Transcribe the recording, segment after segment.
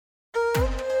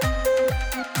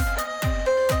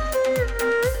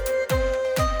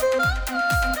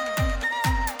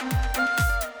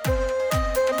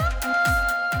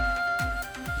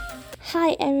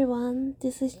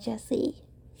this is Jessie.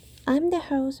 I'm the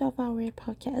host of our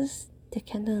podcast, The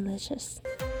Cantonese.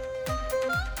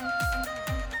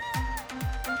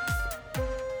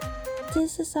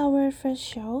 This is our first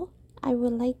show. I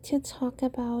would like to talk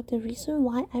about the reason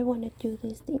why I want to do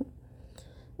this thing.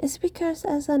 It's because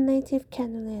as a native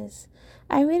Cantonese,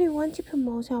 I really want to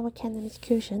promote our Cantonese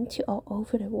cuisine to all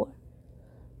over the world.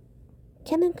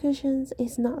 Canton cuisine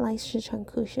is not like Sichuan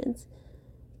cuisine.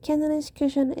 Cantonese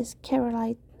cuisine is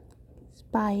characterized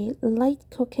by light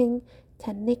cooking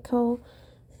techniques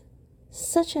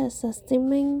such as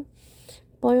steaming,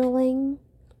 boiling,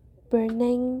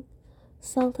 burning,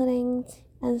 salting,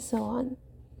 and so on.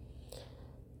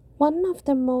 One of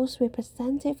the most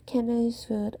representative Cantonese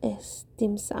food is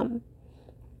dim sum.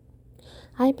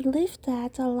 I believe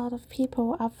that a lot of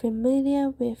people are familiar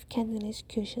with Cantonese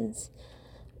cuisines,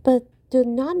 but do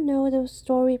not know the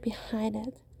story behind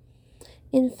it.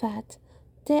 In fact,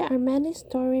 there are many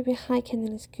stories behind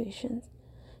Cantonese cuisine,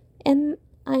 and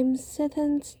I'm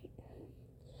certain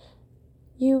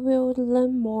you will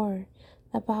learn more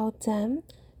about them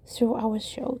through our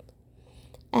show.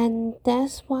 And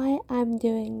that's why I'm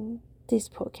doing this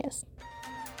podcast.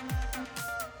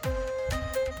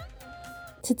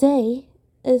 Today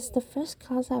is the first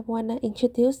class I want to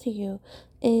introduce to you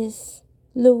is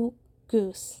Lu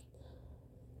Goose.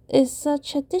 It's a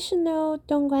traditional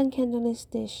Dongguan Cantonese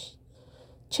dish.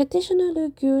 Traditional Lu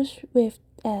Goose with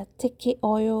thick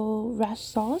oil red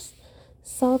sauce,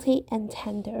 salty and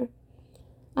tender.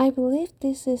 I believe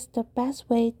this is the best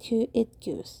way to eat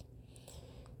goose.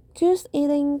 Goose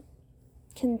eating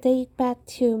can date back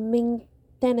to Ming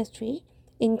Dynasty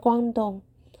in Guangdong.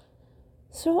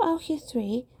 Throughout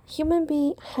history, human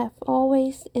beings have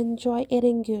always enjoyed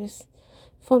eating goose,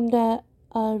 from the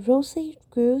roasted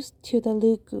goose to the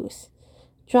Lu Goose,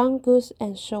 drawn goose,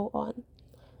 and so on.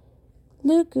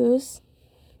 Lu Goose.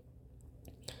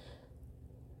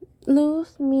 Lu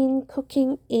means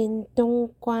cooking in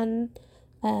Dongguan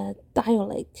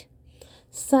dialect.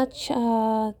 Such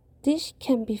a dish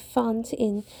can be found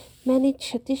in many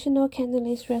traditional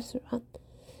Cantonese restaurants,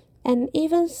 and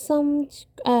even some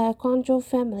Guangdong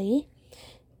family,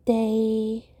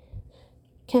 they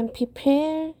can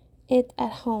prepare it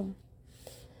at home.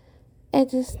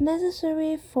 It is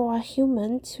necessary for a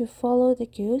human to follow the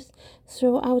goose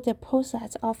throughout the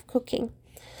process of cooking,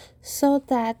 so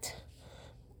that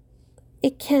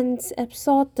it can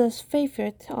absorb the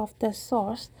flavor of the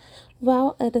sauce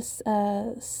while it is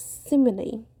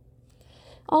simmering.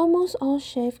 Almost all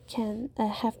chefs can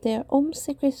have their own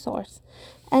secret sauce,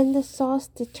 and the sauce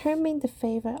determines the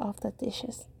flavor of the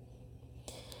dishes.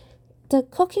 The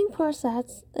cooking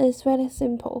process is very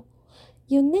simple.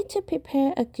 You need to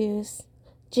prepare a goose,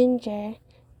 ginger,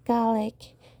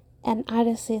 garlic, and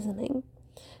other seasoning.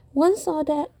 Once all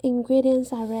the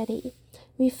ingredients are ready,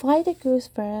 we fry the goose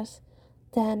first,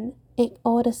 then add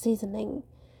all the seasoning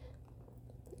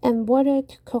and water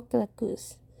to cook the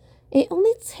goose. It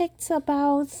only takes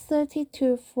about 30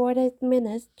 to 40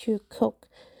 minutes to cook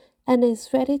and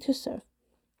is ready to serve.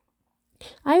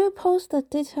 I will post the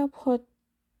detailed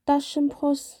production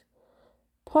process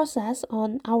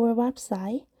on our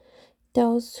website.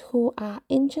 Those who are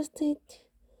interested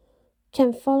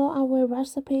can follow our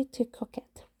recipe to cook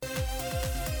it.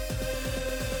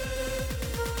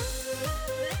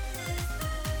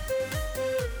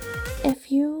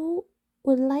 If you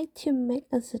would like to make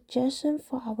a suggestion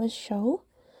for our show,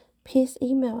 please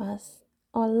email us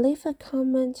or leave a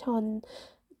comment on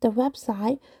the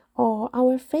website or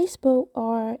our Facebook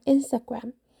or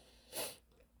Instagram.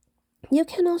 You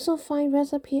can also find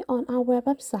recipe on our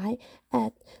website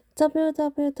at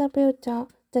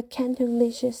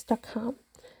www.thecantonese.com.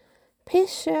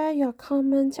 Please share your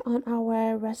comment on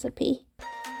our recipe.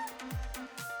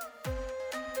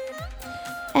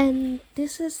 And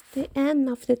this is the end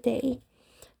of the day.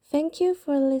 Thank you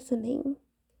for listening.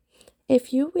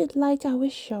 If you would like our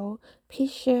show,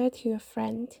 please share it to your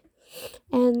friend.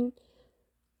 And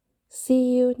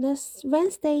see you next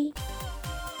Wednesday.